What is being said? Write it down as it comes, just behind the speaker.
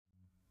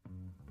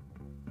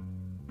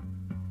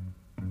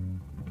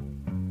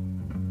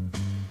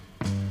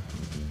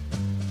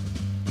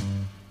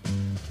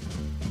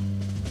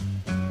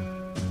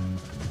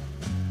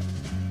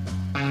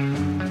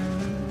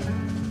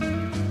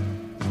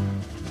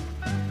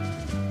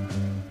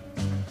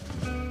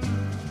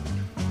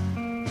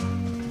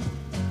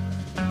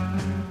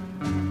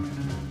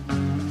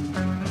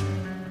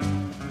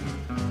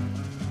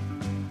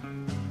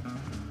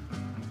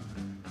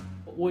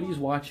What He's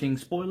Watching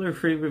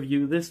spoiler-free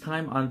review, this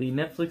time on the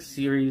Netflix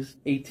series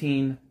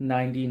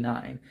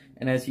 1899.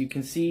 And as you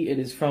can see, it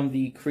is from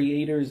the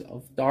creators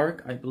of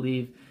Dark. I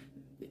believe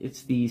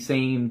it's the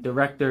same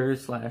director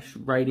 /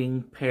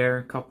 writing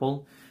pair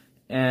couple.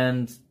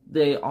 And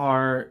they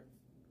are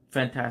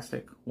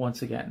fantastic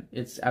once again.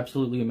 It's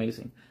absolutely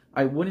amazing.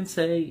 I wouldn't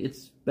say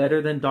it's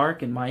better than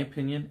Dark, in my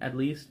opinion, at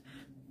least.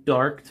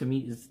 Dark, to me,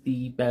 is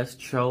the best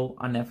show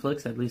on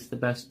Netflix, at least the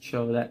best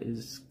show that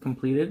is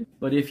completed.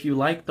 But if you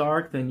like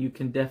Dark, then you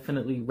can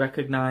definitely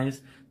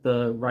recognize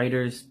the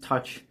writer's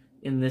touch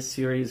in this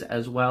series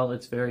as well.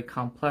 It's very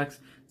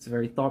complex, it's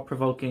very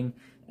thought-provoking,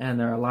 and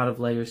there are a lot of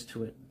layers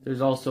to it. There's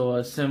also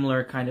a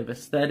similar kind of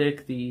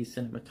aesthetic. The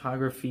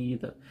cinematography,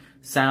 the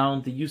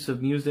sound, the use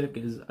of music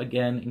is,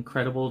 again,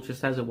 incredible,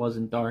 just as it was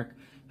in Dark.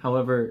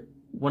 However,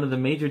 one of the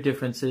major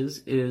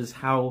differences is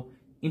how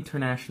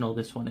international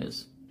this one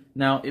is.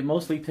 Now, it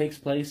mostly takes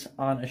place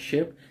on a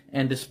ship,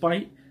 and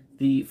despite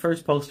the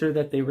first poster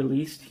that they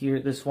released here,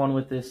 this one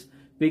with this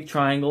big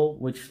triangle,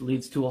 which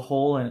leads to a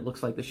hole, and it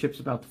looks like the ship's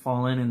about to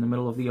fall in the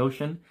middle of the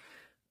ocean,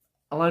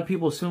 a lot of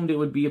people assumed it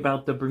would be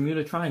about the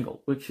Bermuda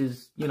Triangle, which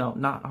is,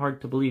 not hard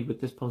to believe with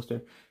this poster.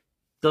 It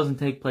doesn't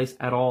take place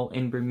at all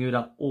in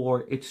Bermuda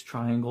or its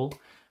triangle,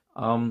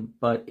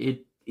 but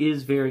it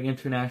is very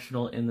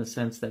international in the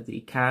sense that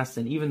the cast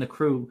and even the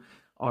crew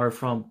are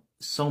from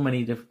so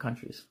many different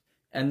countries.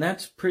 And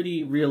that's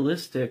pretty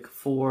realistic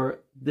for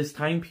this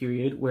time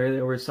period where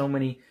there were so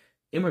many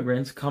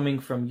immigrants coming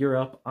from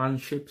Europe on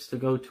ships to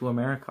go to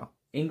America.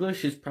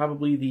 English is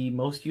probably the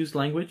most used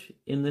language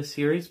in this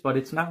series, but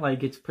it's not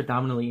like it's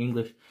predominantly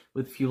English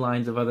with few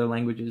lines of other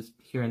languages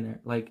here and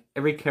there. Like,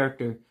 every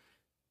character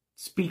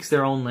speaks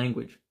their own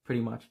language,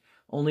 pretty much.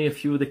 Only a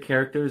few of the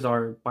characters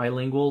are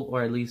bilingual,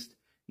 or at least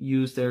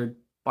use their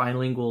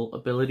bilingual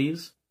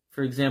abilities.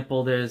 For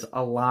example, there's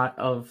a lot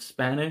of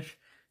Spanish,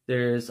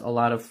 there's a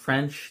lot of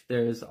French,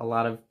 there's a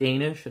lot of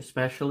Danish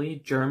especially,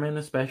 German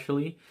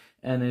especially,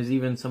 and there's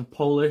even some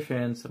Polish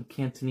and some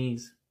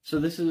Cantonese. So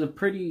this is a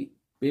pretty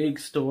big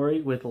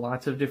story with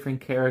lots of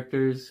different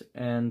characters,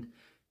 and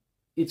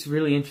it's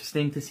really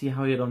interesting to see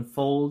how it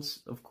unfolds.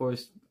 Of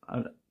course,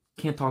 I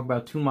can't talk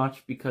about too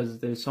much because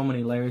there's so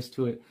many layers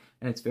to it,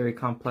 and it's very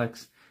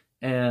complex.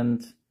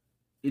 And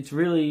it's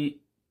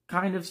really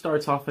kind of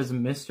starts off as a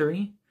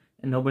mystery,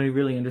 and nobody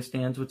really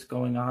understands what's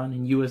going on,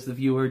 and you as the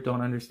viewer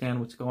don't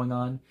understand what's going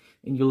on,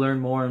 and you learn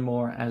more and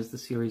more as the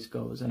series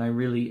goes, and I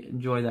really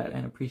enjoy that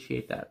and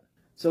appreciate that.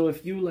 So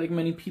if you, like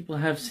many people,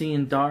 have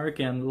seen Dark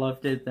and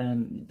loved it,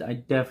 then I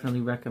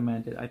definitely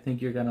recommend it. I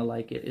think you're going to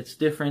like it. It's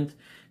different,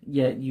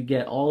 yet you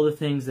get all the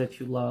things that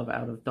you love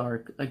out of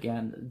Dark.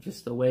 Again,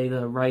 just the way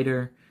the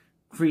writer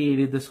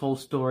created this whole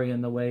story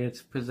and the way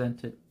it's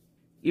presented.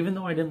 Even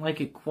though I didn't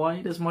like it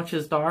quite as much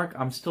as Dark,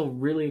 I'm still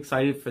really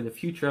excited for the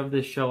future of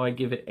this show. I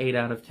give it 8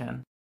 out of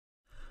 10.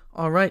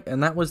 Alright,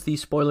 and that was the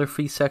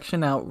spoiler-free section.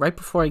 Now, right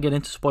before I get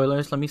into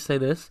spoilers, let me say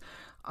this.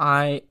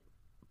 I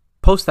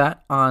post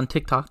that on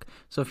TikTok,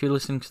 so if you're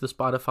listening to the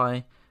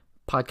Spotify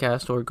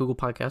podcast or Google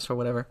podcast or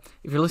whatever,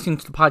 if you're listening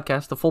to the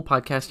podcast, the full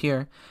podcast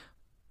here,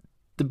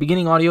 the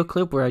beginning audio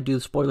clip where I do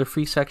the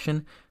spoiler-free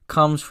section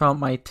comes from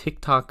my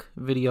TikTok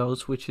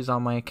videos, which is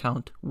on my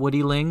account,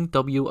 Woodyling,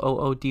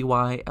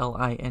 WOODYLING.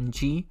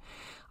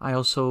 I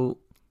also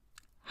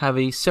have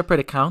a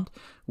separate account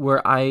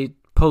where I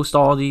post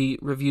all the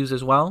reviews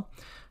as well.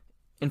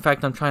 In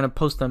fact, I'm trying to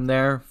post them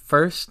there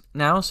first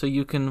now, so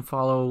you can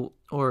follow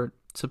or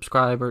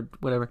subscribe or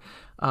whatever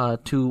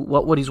to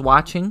What He's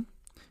Watching.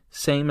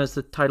 Same as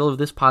the title of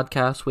this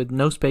podcast, with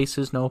no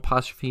spaces, no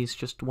apostrophes,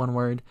 just one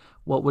word,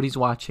 What He's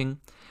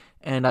Watching.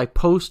 And I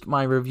post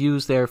my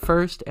reviews there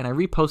first, and I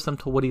repost them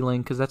to Woodyling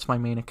because that's my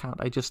main account.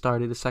 I just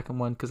started a second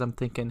one because I'm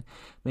thinking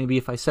maybe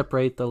if I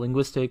separate the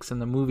linguistics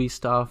and the movie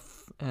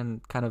stuff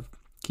and kind of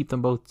keep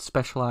them both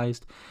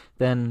specialized,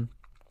 then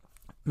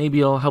maybe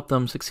it'll help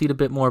them succeed a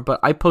bit more.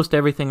 But I post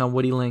everything on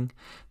Woodyling.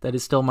 That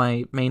is still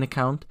my main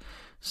account.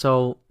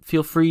 So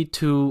feel free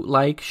to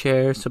like,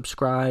 share,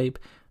 subscribe,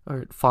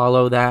 or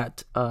follow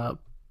that.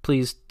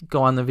 Please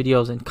go on the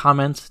videos and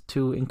comments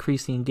to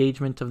increase the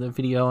engagement of the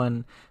video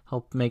and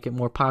help make it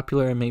more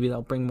popular, and maybe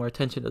that'll bring more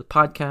attention to the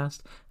podcast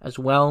as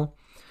well,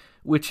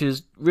 which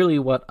is really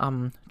what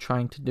I'm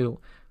trying to do.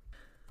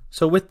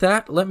 So with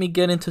that, let me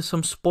get into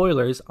some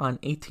spoilers on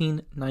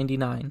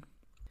 1899.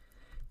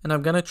 And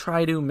I'm going to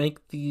try to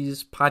make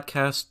these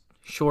podcasts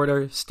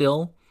shorter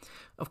still.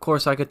 Of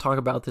course, I could talk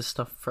about this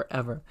stuff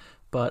forever,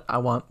 but I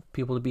want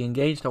people to be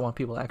engaged. I want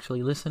people to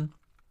actually listen.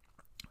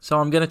 So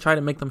I'm going to try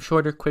to make them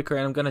shorter, quicker,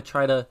 and I'm going to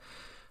try to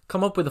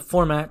come up with a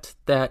format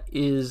that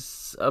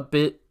is a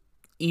bit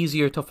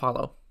easier to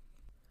follow.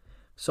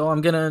 So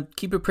I'm going to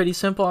keep it pretty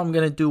simple. I'm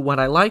going to do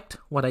what I liked,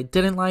 what I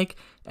didn't like,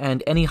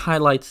 and any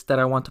highlights that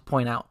I want to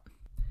point out.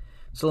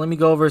 So let me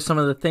go over some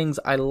of the things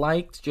I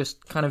liked,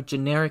 just kind of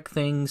generic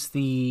things.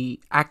 The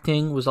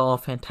acting was all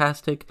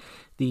fantastic.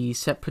 The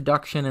set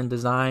production and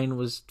design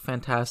was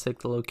fantastic.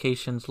 The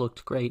locations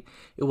looked great.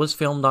 It was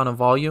filmed on a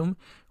volume,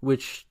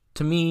 which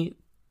to me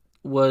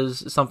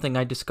was something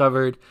I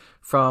discovered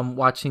from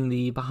watching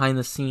the behind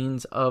the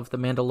scenes of The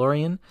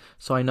Mandalorian.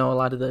 So I know a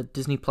lot of the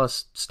Disney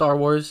Plus Star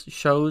Wars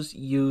shows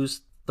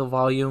use the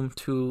volume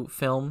to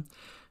film.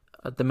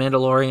 The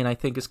Mandalorian, I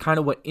think, is kind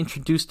of what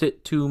introduced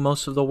it to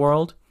most of the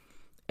world.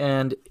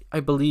 And I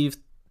believe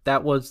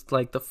that was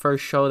like the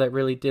first show that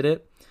really did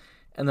it.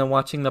 And then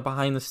watching the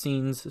behind the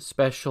scenes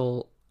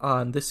special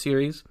on this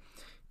series,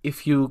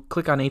 if you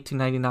click on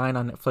 1899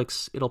 on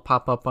Netflix, it'll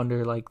pop up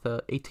under like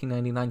the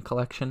 1899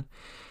 collection.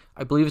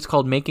 I believe it's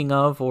called Making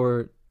of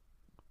or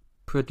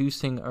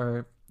Producing,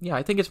 or yeah,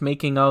 I think it's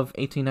Making of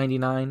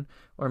 1899,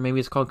 or maybe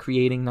it's called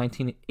Creating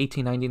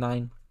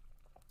 1899,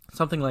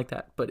 something like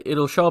that. But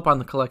it'll show up on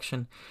the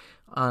collection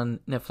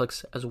on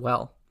Netflix as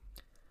well.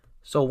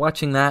 So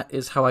watching that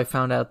is how I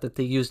found out that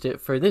they used it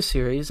for this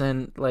series,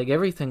 and like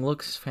everything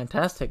looks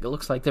fantastic. It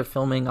looks like they're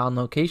filming on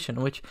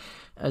location, which,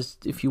 as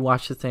if you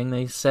watch the thing,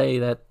 they say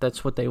that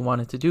that's what they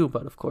wanted to do.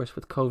 But of course,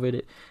 with COVID,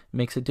 it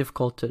makes it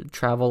difficult to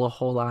travel a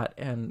whole lot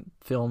and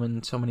film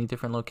in so many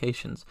different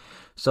locations.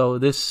 So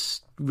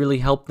this really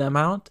helped them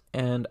out,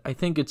 and I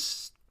think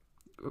it's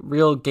a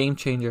real game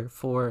changer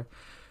for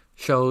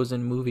shows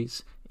and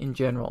movies in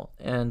general.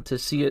 And to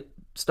see it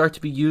start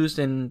to be used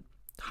in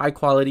high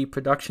quality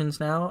productions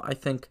now, I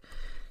think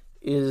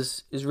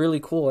is really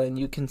cool. And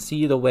you can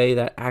see the way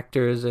that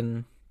actors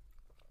and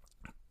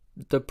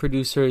the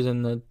producers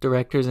and the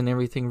directors and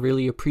everything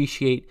really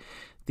appreciate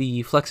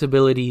the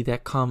flexibility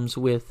that comes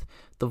with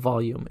the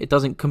volume. It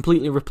doesn't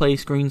completely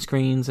replace green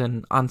screens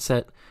and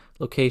on-set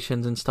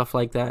locations and stuff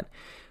like that,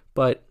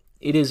 but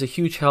it is a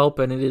huge help,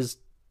 and it is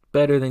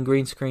better than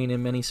green screen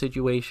in many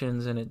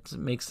situations, and it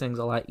makes things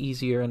a lot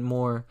easier and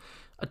more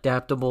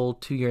adaptable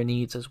to your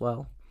needs as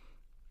well.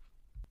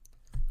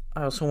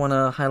 I also want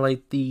to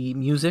highlight the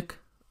music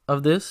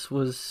of this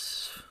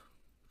was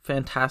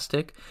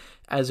fantastic,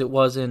 as it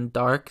was in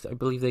Dark. I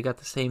believe they got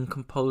the same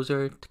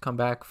composer to come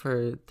back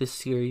for this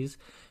series,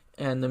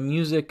 and the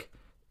music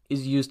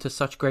is used to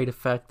such great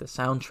effect. The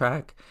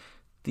soundtrack,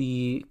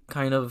 the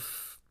kind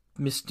of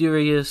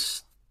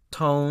mysterious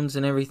tones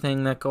and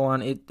everything that go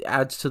on, it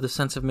adds to the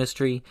sense of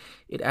mystery.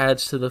 It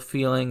adds to the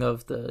feeling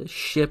of the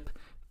ship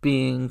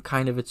being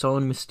kind of its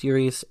own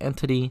mysterious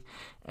entity,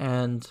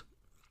 and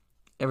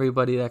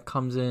everybody that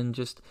comes in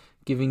just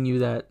giving you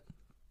that.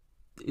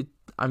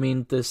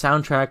 The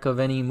soundtrack of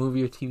any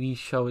movie or TV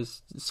show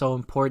is so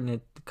important.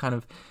 It kind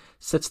of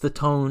sets the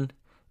tone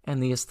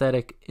and the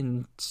aesthetic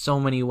in so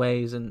many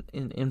ways, and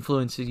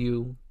influences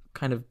you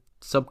kind of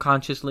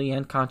subconsciously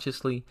and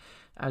consciously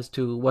as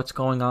to what's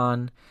going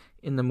on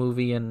in the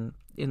movie and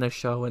in the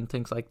show and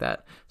things like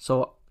that.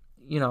 So,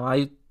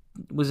 I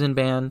was in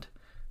band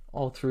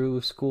all through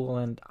school,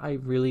 and I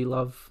really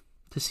love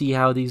to see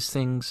how these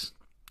things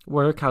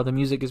work, how the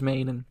music is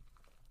made, and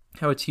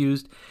how it's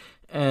used.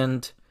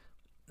 And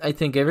I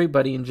think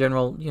everybody in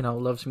general,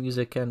 loves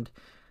music, and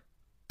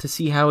to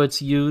see how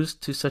it's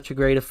used to such a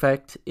great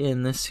effect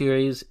in this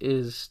series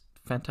is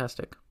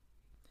fantastic.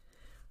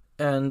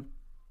 And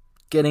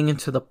getting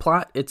into the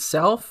plot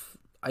itself,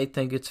 I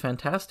think it's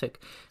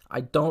fantastic.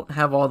 I don't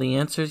have all the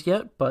answers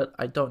yet, but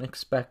I don't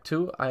expect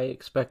to. I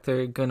expect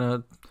they're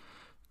going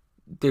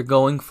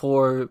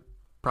for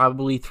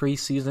probably 3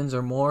 seasons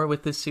or more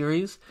with this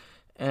series,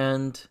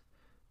 and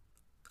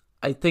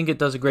I think it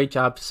does a great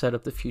job to set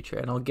up the future,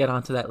 and I'll get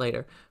onto that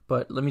later.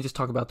 But let me just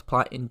talk about the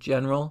plot in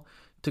general.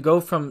 To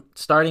go from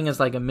starting as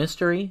like a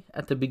mystery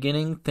at the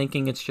beginning,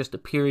 thinking it's just a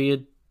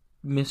period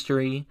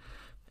mystery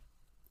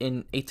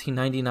in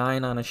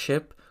 1899 on a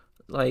ship,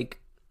 like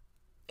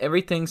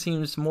everything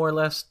seems more or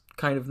less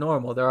kind of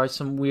normal. There are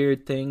some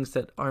weird things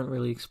that aren't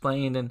really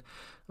explained, and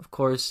of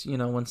course,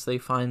 once they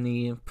find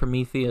the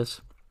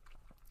Prometheus,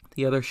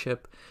 the other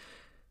ship,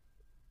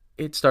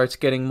 it starts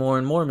getting more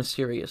and more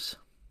mysterious.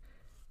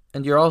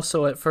 And you're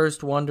also at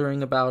first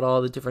wondering about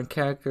all the different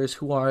characters.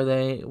 Who are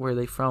they? Where are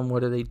they from?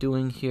 What are they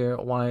doing here?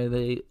 Why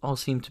they all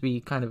seem to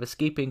be kind of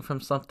escaping from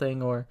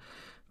something, or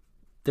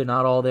they're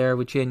not all there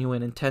with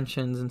genuine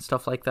intentions and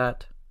stuff like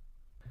that.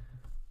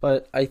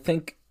 But I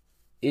think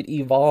it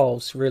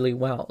evolves really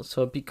well.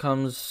 So it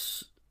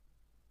becomes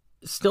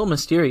still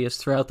mysterious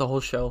throughout the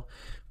whole show,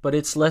 but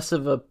it's less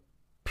of a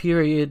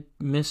period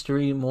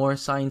mystery, more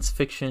science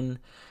fiction,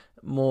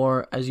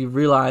 more as you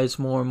realize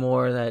more and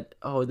more that,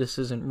 oh, this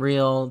isn't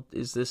real.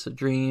 Is this a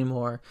dream,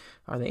 or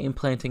are they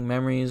implanting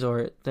memories?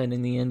 Or then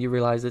in the end you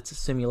realize it's a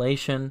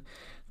simulation.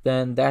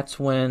 Then that's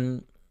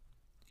when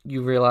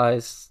you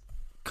realize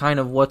kind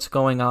of what's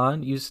going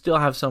on. You still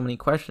have so many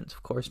questions,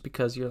 of course,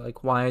 because you're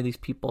like, why are these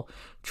people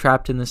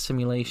trapped in this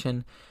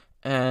simulation?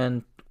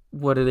 And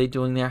what are they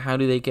doing there? How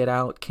do they get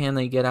out? Can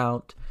they get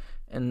out?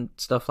 And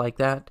stuff like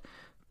that.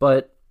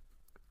 But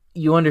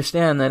you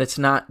understand that it's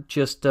not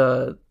just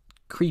a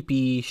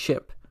creepy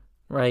ship,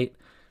 right?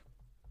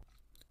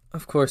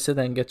 Of course, it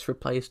then gets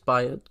replaced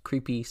by a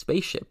creepy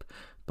spaceship,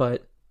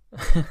 but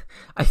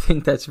I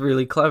think that's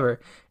really clever,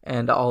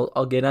 and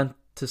I'll get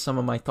into some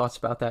of my thoughts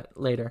about that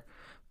later.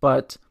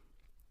 But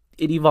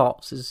it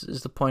evolves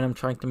is the point I'm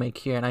trying to make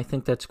here, and I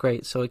think that's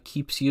great. So it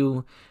keeps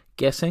you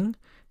guessing,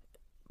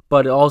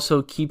 but it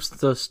also keeps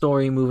the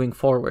story moving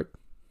forward.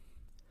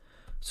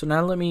 So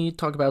now let me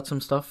talk about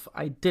some stuff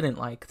I didn't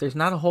like. There's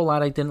not a whole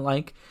lot I didn't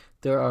like.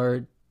 There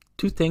are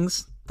two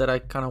things that I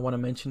kind of want to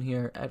mention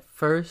here. At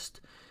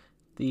first,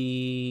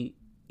 the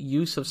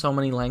use of so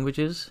many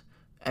languages,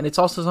 and it's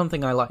also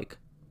something I like,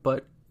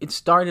 but it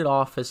started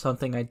off as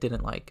something I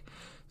didn't like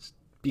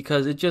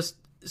because it just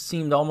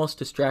seemed almost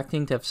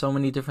distracting to have so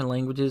many different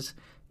languages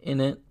in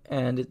it,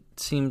 and it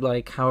seemed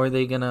like, how are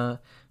they gonna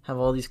have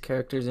all these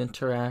characters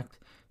interact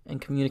and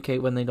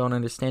communicate when they don't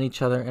understand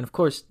each other? And of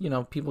course,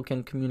 people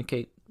can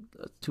communicate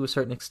to a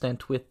certain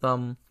extent with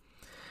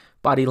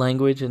body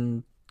language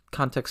and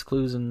context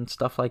clues and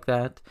stuff like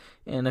that.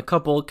 And a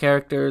couple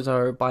characters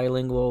are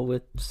bilingual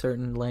with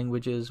certain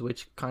languages,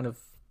 which kind of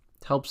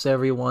helps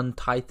everyone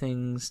tie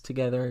things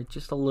together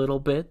just a little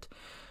bit.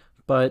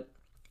 But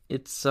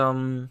it's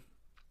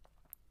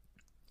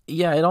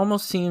it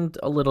almost seemed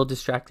a little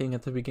distracting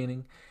at the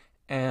beginning,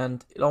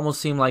 and it almost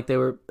seemed like they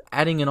were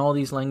adding in all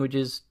these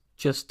languages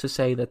just to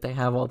say that they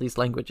have all these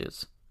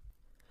languages.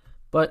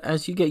 But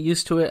as you get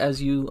used to it,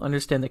 as you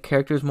understand the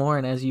characters more,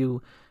 and as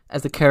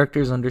the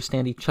characters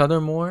understand each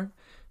other more,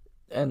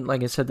 and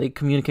like I said, they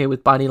communicate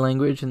with body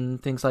language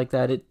and things like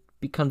that, it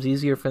becomes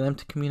easier for them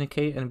to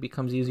communicate, and it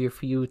becomes easier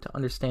for you to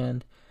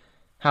understand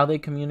how they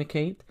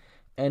communicate.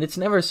 And it's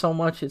never so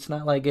much, it's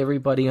not like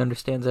everybody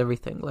understands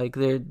everything. Like,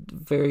 there are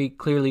very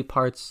clearly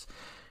parts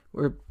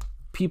where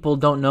people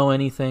don't know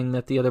anything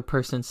that the other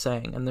person's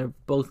saying, and they're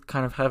both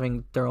kind of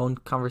having their own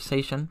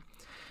conversation,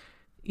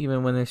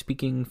 even when they're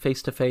speaking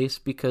face to face,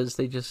 because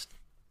they just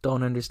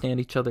don't understand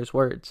each other's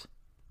words.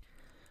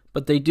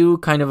 But they do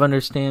kind of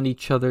understand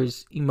each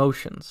other's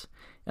emotions,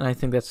 and I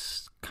think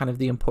that's kind of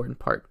the important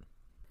part.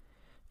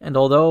 And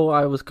although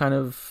I was kind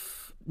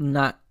of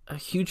not a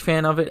huge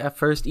fan of it at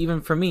first,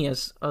 even for me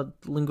as a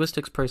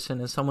linguistics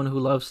person, as someone who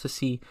loves to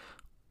see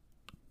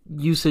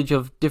usage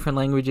of different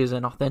languages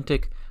and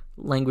authentic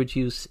language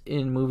use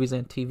in movies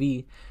and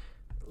TV,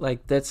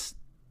 like, that's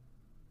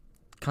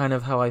kind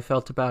of how I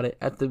felt about it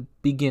at the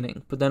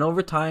beginning. But then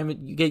over time,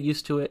 you get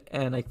used to it,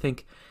 and I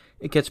think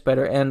it gets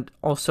better. And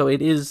also,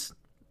 it is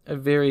a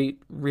very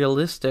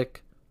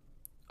realistic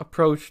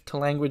approach to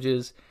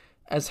languages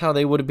as how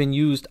they would have been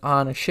used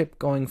on a ship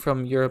going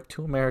from Europe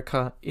to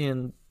America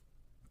in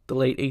the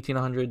late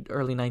 1800s,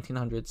 early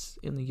 1900s,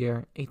 in the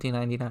year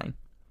 1899.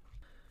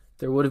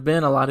 There would have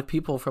been a lot of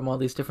people from all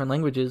these different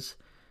languages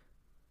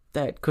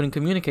that couldn't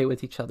communicate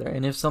with each other.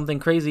 And if something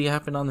crazy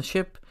happened on the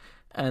ship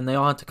and they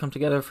all had to come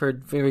together for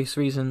various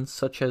reasons,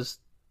 such as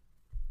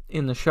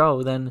in the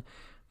show, then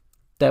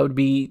that would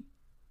be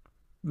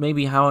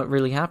maybe how it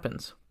really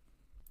happens.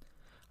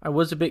 I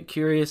was a bit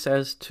curious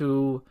as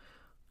to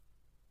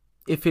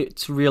if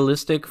it's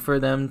realistic for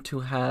them to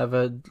have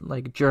a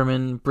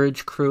German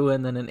bridge crew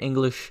and then an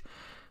English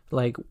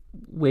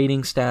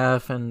waiting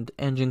staff and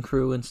engine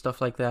crew and stuff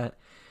like that.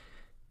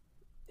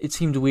 It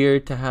seemed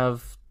weird to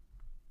have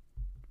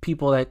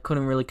people that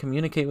couldn't really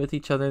communicate with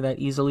each other that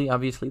easily.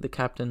 Obviously, the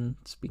captain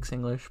speaks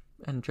English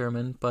and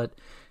German,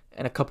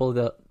 and a couple of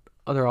the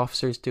other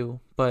officers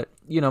do. But,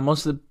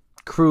 most of the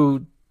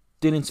crew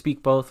didn't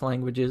speak both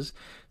languages,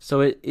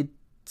 so it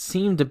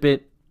seemed a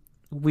bit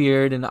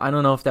weird, and I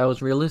don't know if that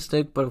was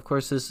realistic, but of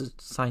course this is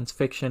science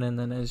fiction, and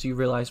then as you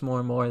realize more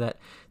and more that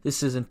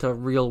this isn't a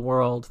real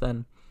world,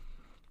 then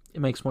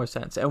it makes more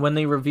sense. And when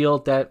they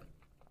revealed that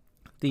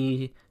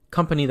the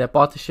company that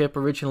bought the ship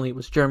originally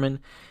was German,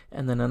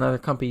 and then another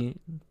company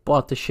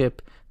bought the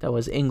ship that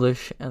was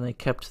English, and they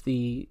kept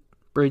the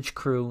bridge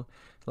crew,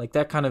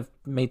 that kind of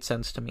made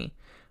sense to me.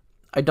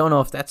 I don't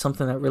know if that's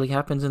something that really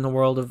happens in the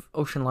world of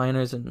ocean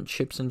liners and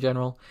ships in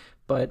general,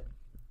 but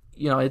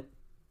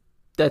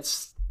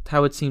that's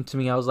how it seemed to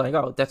me. I was like,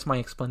 oh, that's my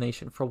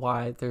explanation for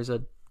why there's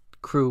a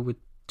crew with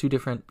two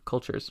different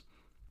cultures.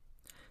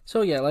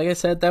 So yeah, like I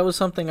said, that was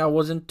something I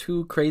wasn't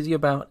too crazy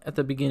about at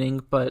the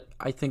beginning, but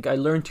I think I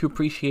learned to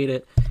appreciate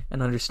it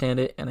and understand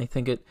it, and I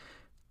think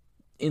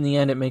in the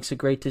end, it makes it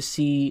great to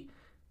see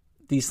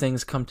these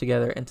things come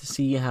together and to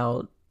see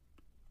how,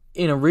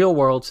 in a real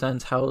world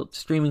sense, how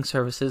streaming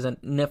services, and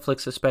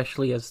Netflix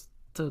especially as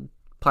the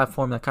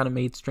platform that kind of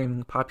made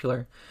streaming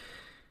popular,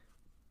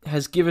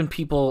 has given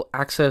people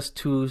access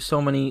to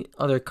so many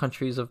other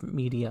countries of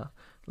media.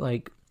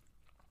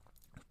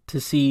 To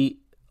see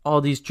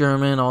all these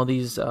German, all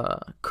these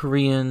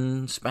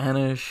Korean,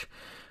 Spanish,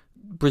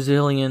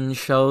 Brazilian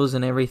shows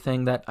and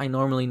everything that I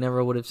normally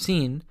never would have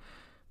seen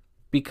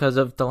because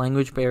of the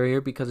language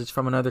barrier, because it's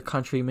from another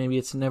country. Maybe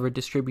it's never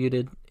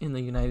distributed in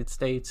the United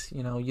States.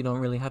 You don't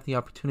really have the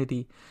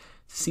opportunity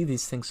to see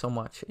these things so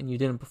much, and you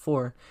didn't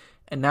before.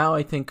 And now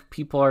I think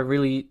people are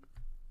really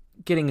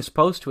getting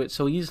exposed to it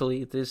so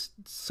easily. It's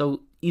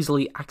so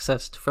easily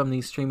accessed from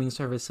these streaming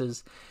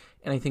services,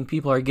 and I think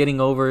people are getting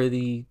over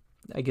the,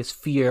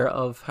 fear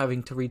of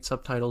having to read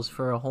subtitles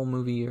for a whole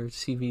movie or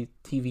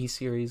TV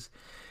series.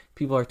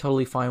 People are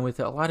totally fine with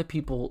it. A lot of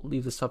people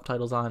leave the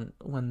subtitles on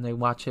when they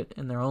watch it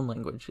in their own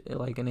language,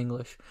 like in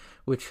English,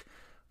 which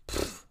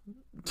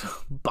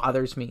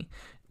bothers me.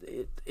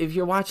 If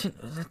you're watching,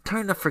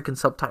 turn the freaking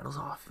subtitles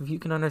off. If you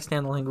can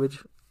understand the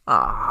language,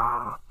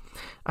 I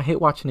hate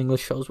watching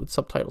English shows with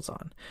subtitles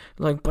on.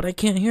 Like, but I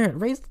can't hear it.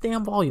 Raise the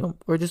damn volume,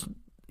 or just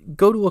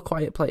go to a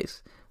quiet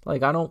place.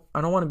 Like, I don't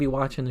want to be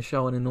watching the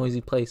show in a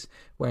noisy place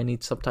where I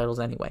need subtitles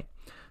anyway.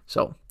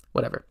 So,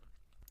 whatever.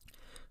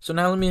 So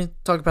now let me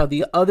talk about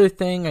the other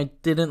thing I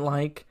didn't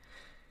like.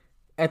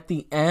 At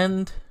the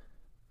end,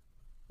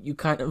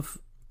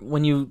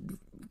 when you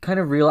kind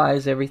of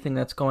realize everything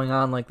that's going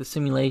on, like the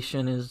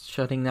simulation is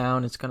shutting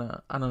down, it's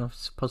gonna, I don't know if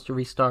it's supposed to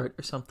restart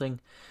or something,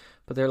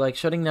 but they're like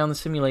shutting down the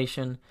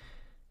simulation,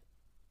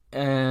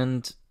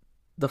 and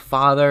the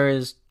father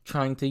is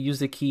trying to use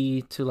the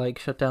key to like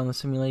shut down the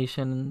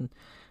simulation,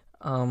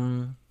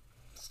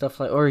 stuff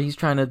like, or he's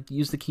trying to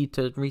use the key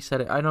to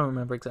reset it. I don't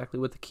remember exactly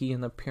what the key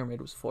in the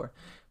pyramid was for,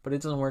 but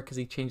it doesn't work because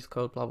he changed the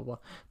code, blah blah blah.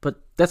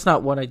 But that's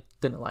not what I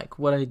didn't like.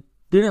 What I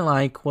didn't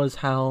like was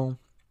how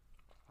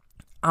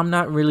I'm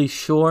not really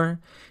sure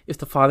if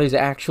the father's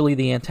actually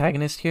the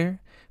antagonist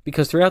here,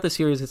 because throughout the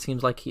series it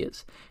seems like he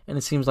is. And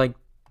it seems like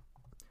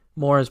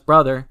Mora's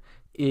brother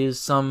is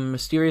some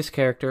mysterious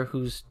character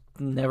who's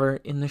never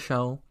in the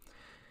show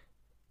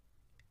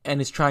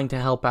and is trying to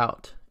help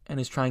out and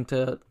is trying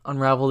to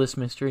unravel this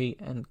mystery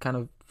and kind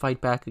of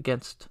fight back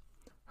against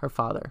her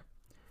father,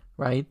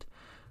 right?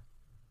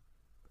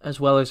 As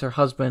well as her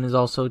husband is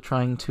also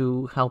trying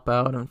to help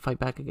out and fight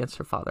back against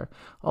her father.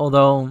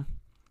 Although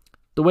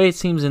the way it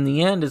seems in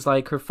the end is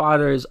like her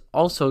father is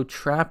also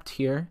trapped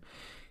here.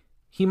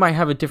 He might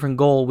have a different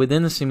goal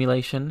within the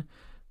simulation,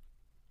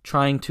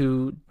 trying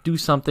to do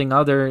something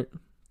other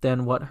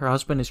than what her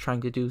husband is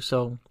trying to do.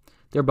 So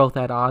they're both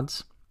at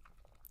odds,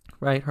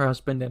 right? Her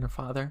husband and her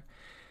father.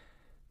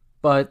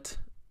 But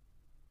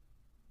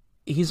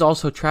he's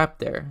also trapped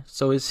there.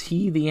 So is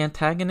he the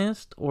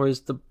antagonist, or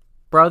is the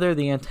brother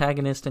the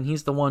antagonist and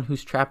he's the one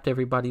who's trapped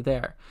everybody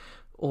there?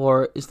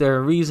 Or is there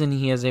a reason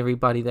he has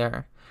everybody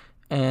there?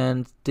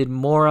 And did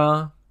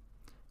Mora,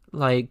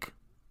 like,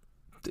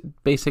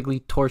 basically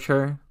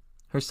torture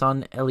her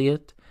son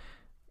Elliot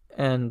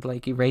and,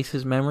 like, erase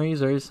his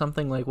memories or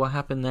something? Like, what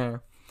happened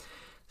there?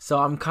 So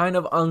I'm kind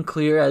of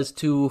unclear as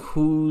to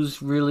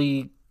who's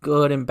really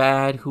good and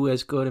bad, who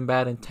has good and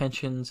bad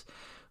intentions.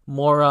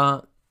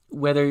 Mora,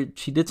 whether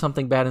she did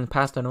something bad in the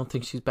past, I don't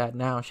think she's bad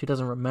now. She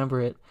doesn't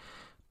remember it.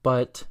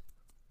 But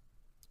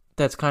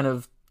that's kind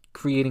of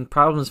creating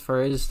problems for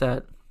her, is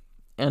that,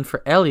 and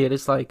for Elliot,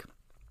 it's like,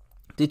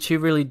 did she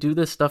really do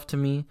this stuff to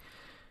me?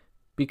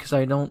 Because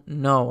I don't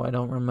know. I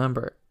don't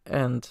remember.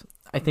 And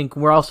I think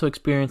we're also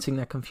experiencing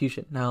that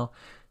confusion. Now,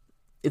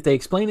 if they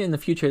explain it in the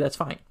future, that's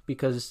fine.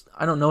 Because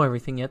I don't know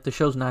everything yet. The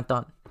show's not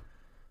done.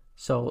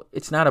 So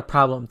it's not a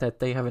problem that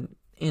they haven't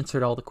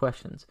answered all the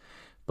questions.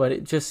 But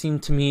it just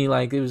seemed to me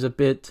like it was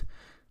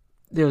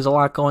there was a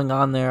lot going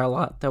on there. A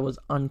lot that was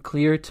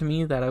unclear to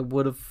me that I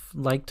would have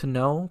liked to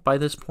know by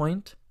this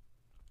point.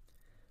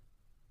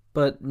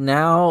 But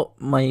now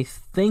my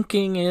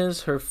thinking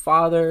is her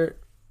father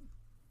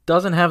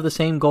doesn't have the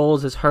same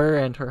goals as her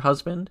and her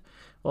husband.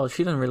 Well,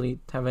 she doesn't really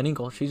have any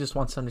goals. She just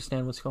wants to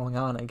understand what's going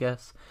on, I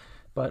guess.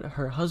 But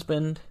her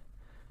husband,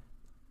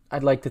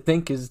 I'd like to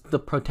think, is the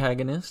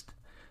protagonist.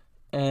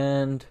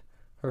 And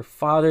her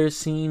father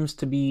seems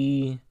to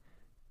be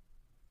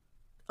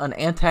an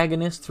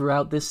antagonist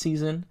throughout this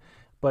season.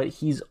 But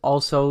he's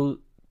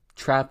also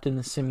trapped in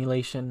the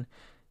simulation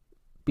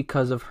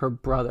because of her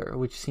brother,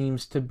 which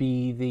seems to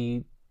be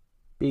the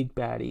big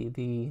baddie,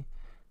 the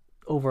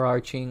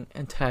overarching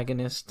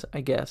antagonist, I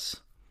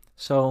guess.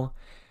 So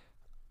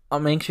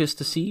I'm anxious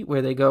to see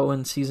where they go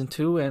in season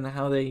 2 and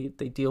how they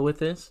deal with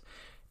this,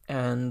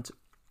 and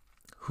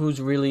who's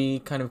really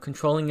kind of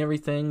controlling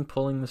everything,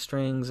 pulling the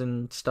strings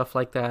and stuff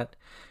like that,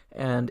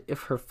 and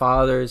if her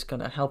father is going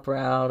to help her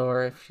out,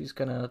 or if she's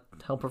going to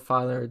help her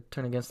father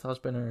turn against the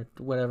husband or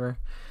whatever.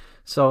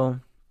 So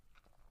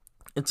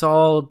it's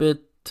all a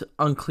bit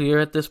unclear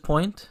at this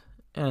point,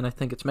 and I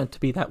think it's meant to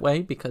be that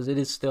way because it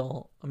is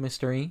still a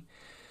mystery.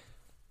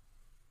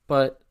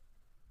 But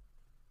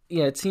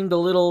yeah, it seemed a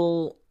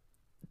little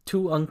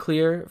too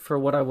unclear for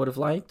what I would have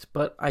liked,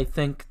 but I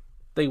think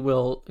they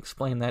will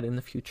explain that in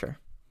the future.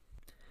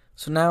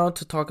 So now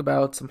to talk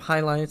about some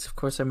highlights. Of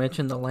course, I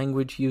mentioned the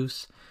language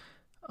use.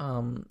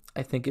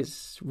 I think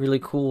it's really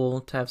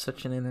cool to have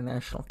such an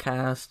international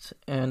cast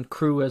and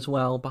crew as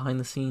well behind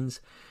the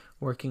scenes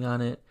working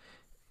on it,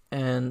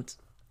 and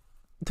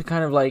to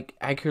kind of like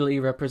accurately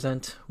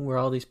represent where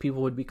all these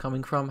people would be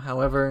coming from.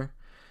 However,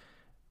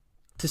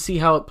 to see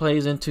how it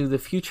plays into the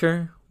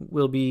future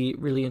will be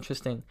really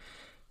interesting.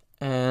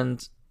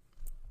 And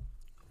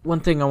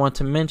one thing I want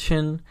to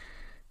mention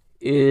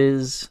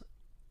is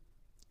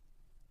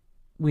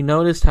we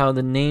noticed how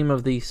the name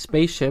of the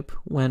spaceship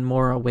when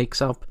Mora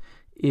wakes up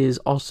is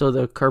also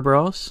the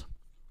Kerberos.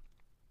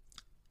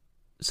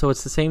 So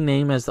it's the same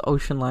name as the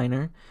ocean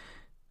liner.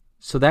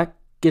 So that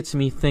gets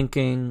me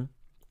thinking,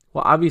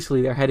 well,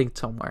 obviously they're heading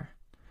somewhere,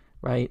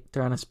 right?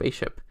 They're on a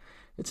spaceship.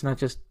 It's not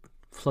just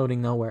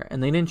floating nowhere.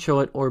 And they didn't show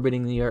it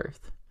orbiting the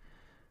Earth.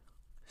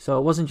 So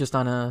it wasn't just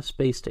on a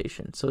space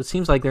station. So it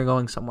seems like they're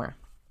going somewhere.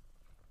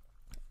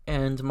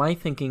 And my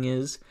thinking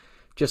is,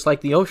 just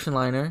like the ocean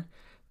liner,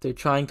 they're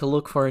trying to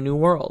look for a new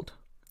world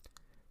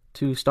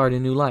to start a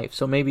new life.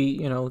 So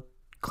maybe,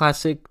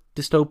 classic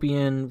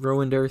dystopian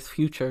ruined Earth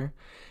future.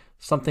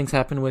 Something's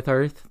happened with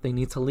Earth, they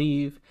need to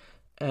leave,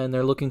 and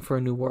they're looking for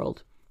a new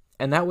world.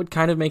 And that would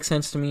kind of make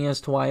sense to me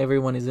as to why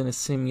everyone is in a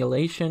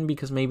simulation,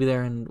 because maybe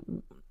they're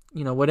in,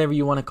 whatever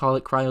you want to call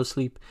it,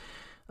 cryosleep,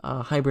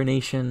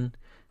 hibernation,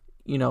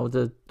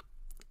 the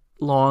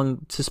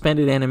long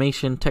suspended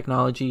animation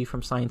technology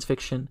from science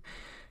fiction.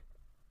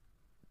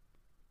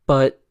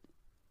 But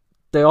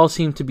they all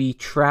seem to be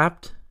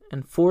trapped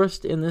and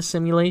forced in this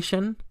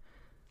simulation,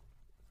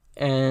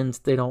 and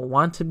they don't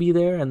want to be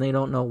there, and they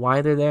don't know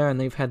why they're there, and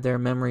they've had their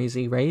memories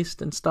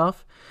erased and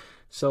stuff.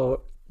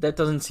 So that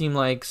doesn't seem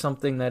like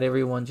something that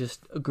everyone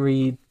just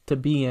agreed to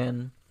be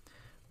in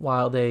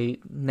while they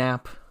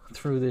nap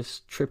through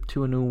this trip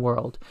to a new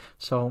world.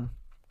 So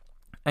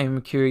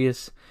I'm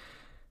curious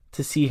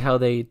to see how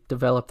they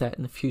develop that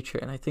in the future.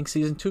 And I think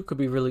season 2 could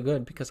be really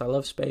good, because I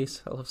love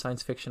space, I love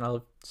science fiction, I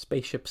love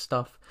spaceship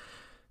stuff.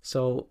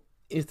 So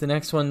if the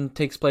next one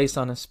takes place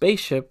on a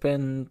spaceship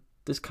and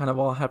this kind of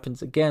all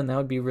happens again, that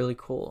would be really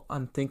cool.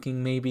 I'm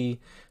thinking maybe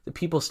the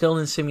people still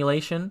in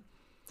simulation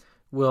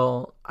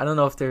will, I don't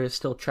know if they're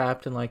still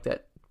trapped in like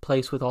that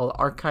place with all the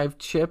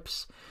archived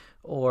ships,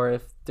 or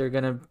if they're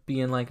going to be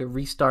in like a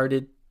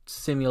restarted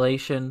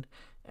simulation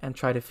and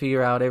try to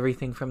figure out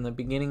everything from the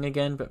beginning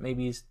again, but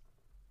maybe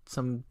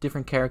some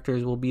different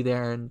characters will be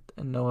there and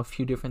know a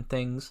few different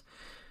things,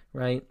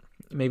 right?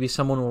 Maybe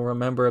someone will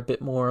remember a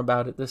bit more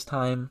about it this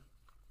time.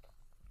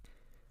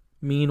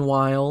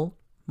 Meanwhile,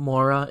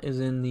 Mora is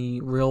in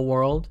the real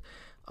world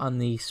on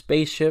the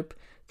spaceship,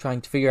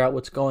 trying to figure out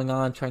what's going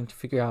on, trying to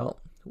figure out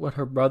what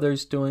her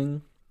brother's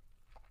doing,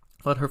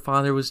 what her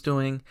father was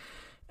doing,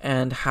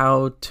 and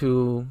how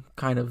to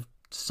kind of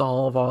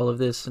solve all of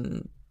this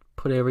and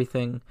put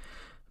everything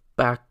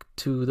back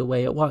to the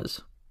way it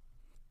was.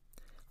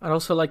 I'd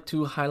also like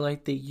to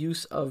highlight the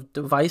use of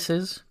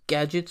devices,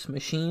 gadgets,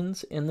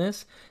 machines in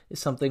this is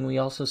something we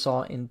also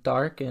saw in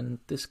Dark, and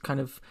this kind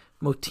of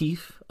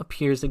motif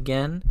appears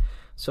again.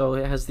 So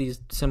it has these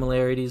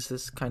similarities,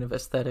 this kind of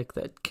aesthetic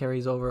that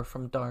carries over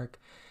from Dark.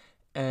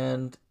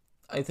 And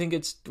I think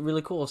it's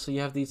really cool. So you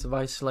have these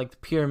devices like the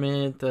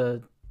pyramid,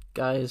 the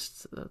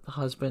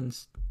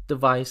husband's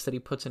device that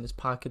he puts in his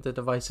pocket, the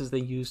devices they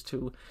use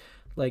to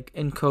like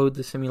encode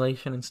the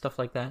simulation and stuff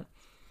like that.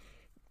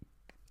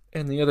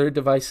 And the other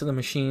device of the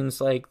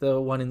machines, like the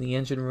one in the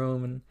engine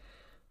room, and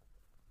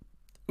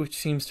which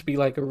seems to be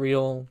like a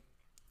real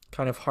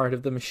kind of heart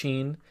of the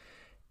machine.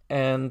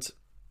 And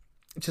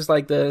just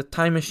like the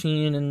time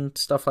machine and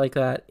stuff like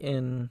that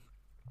in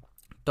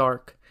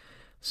Dark.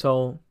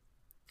 So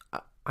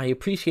I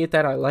appreciate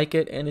that. I like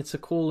it. And it's a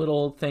cool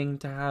little thing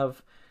to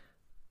have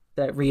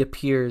that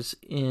reappears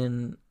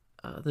in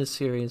this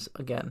series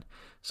again.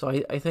 So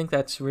I think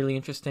that's really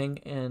interesting,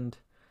 and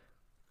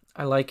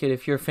I like it.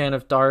 If you're a fan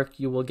of Dark,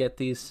 you will get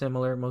these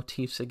similar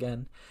motifs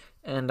again,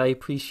 and I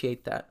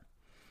appreciate that.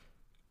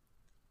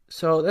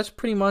 So that's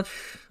pretty much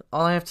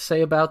all I have to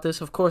say about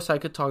this. Of course, I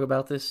could talk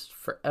about this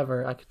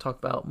forever. I could talk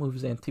about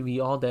movies and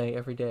TV all day,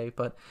 every day,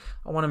 but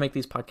I want to make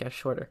these podcasts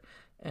shorter.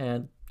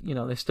 And,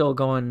 they're still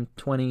going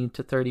 20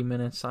 to 30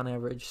 minutes on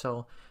average,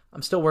 so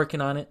I'm still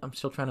working on it. I'm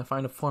still trying to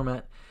find a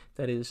format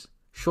that is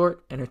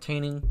short,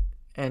 entertaining,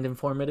 and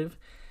informative.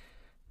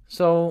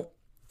 So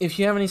if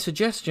you have any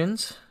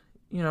suggestions,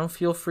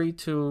 feel free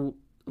to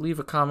leave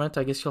a comment.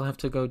 I guess you'll have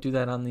to go do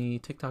that on the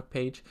TikTok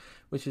page,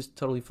 which is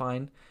totally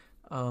fine.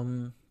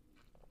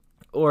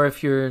 Or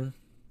if you're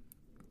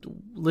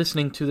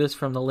listening to this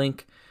from the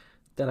link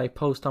that I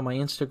post on my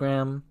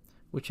Instagram,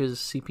 which is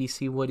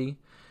CPC Woody,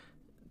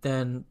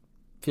 then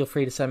feel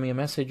free to send me a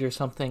message or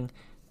something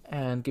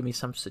and give me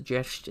some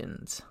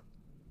suggestions.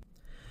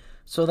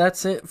 So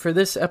that's it for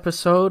this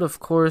episode. Of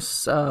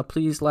course,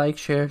 please like,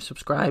 share,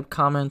 subscribe,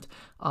 comment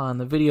on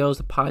the videos,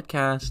 the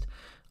podcast,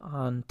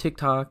 on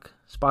TikTok,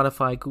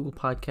 Spotify, Google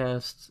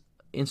Podcasts,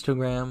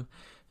 Instagram,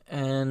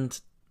 and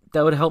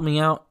that would help me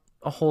out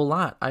a whole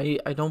lot. I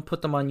don't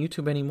put them on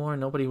YouTube anymore.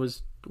 Nobody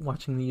was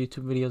watching the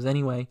YouTube videos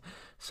anyway.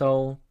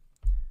 So,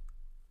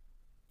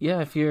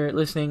 yeah, if you're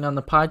listening on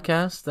the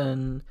podcast,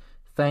 then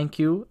thank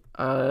you.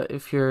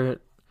 If you're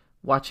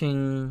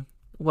watching,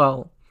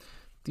 well,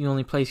 the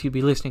only place you'd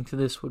be listening to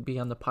this would be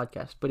on the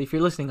podcast. But if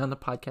you're listening on the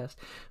podcast,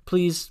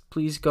 please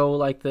go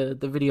like the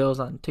videos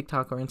on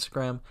TikTok or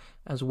Instagram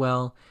as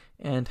well,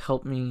 and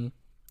help me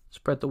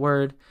spread the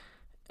word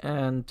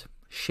and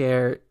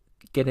share,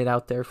 get it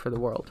out there for the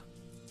world.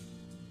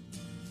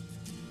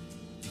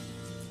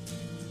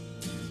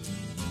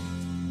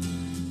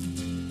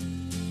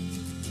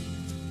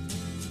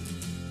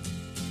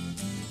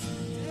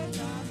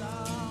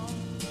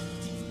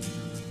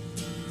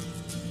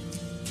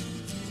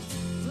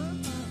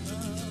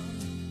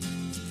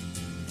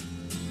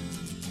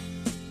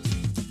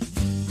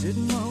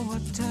 Didn't know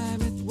what time